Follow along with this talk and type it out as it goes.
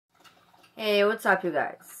Hey, what's up, you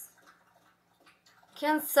guys?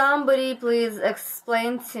 Can somebody please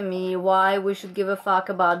explain to me why we should give a fuck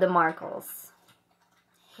about the Markles?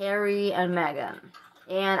 Harry and Meghan.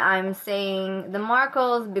 And I'm saying the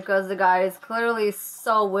Markles because the guy is clearly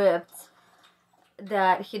so whipped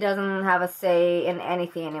that he doesn't have a say in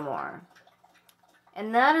anything anymore.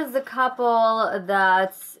 And that is the couple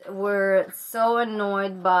that were so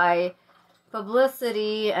annoyed by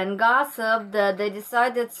publicity and gossip that they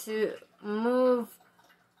decided to move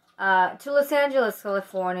to Los Angeles,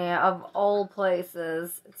 California, of all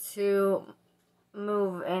places, to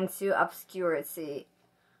move into obscurity.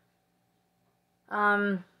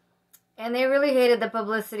 And they really hated the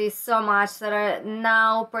publicity so much that are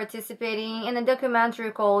now participating in a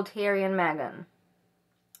documentary called Harry and Meghan.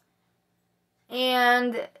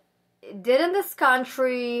 And didn't this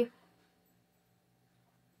country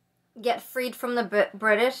get freed from the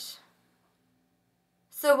British?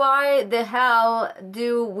 So why the hell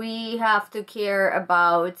do we have to care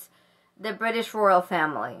about the British royal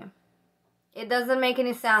family? It doesn't make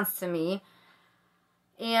any sense to me.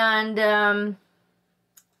 And the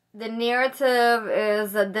narrative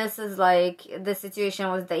is that this is like the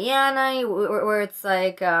situation with Diana, where it's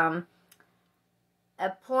like a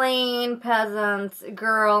plain peasant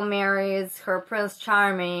girl marries her Prince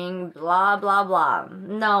Charming, blah blah blah.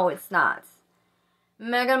 No, it's not.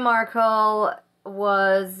 Meghan Markle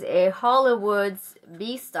was a Hollywood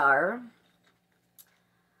B-star.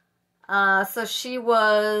 So she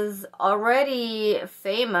was already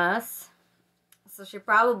famous. So she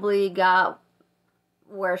probably got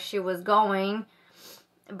where she was going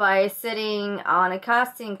by sitting on a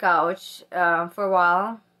casting couch for a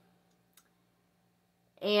while.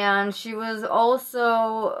 And she was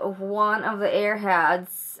also one of the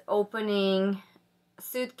airheads opening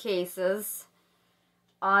suitcases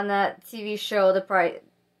on a TV show,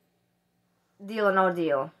 Deal or No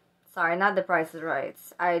Deal. Sorry, not The Price is Right.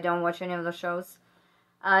 I don't watch any of the shows.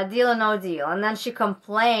 Deal or No Deal. And then she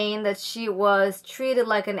complained that she was treated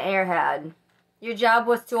like an airhead. Your job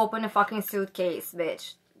was to open a fucking suitcase,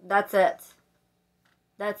 bitch. That's it.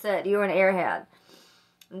 That's it. You're an airhead.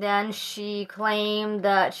 Then she claimed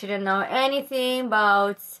that she didn't know anything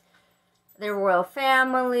about the royal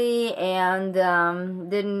family and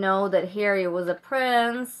didn't know that Harry was a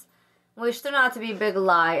prince, which turned out to be a big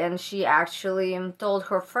lie. And she actually told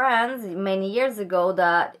her friends many years ago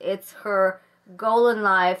that it's her goal in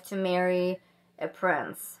life to marry a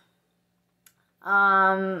prince.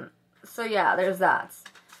 So yeah, there's that.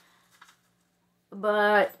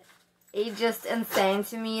 But it's just insane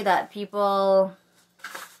to me that people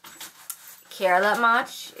care that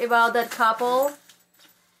much about that couple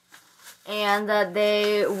and that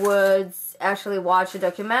they would actually watch a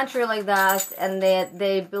documentary like that and that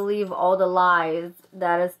they believe all the lies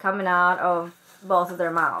that is coming out of both of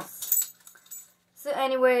their mouths. So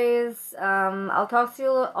anyways, I'll talk to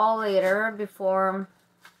you all later before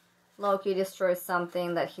Loki destroys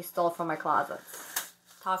something that he stole from my closet.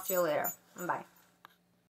 Talk to you later. Bye.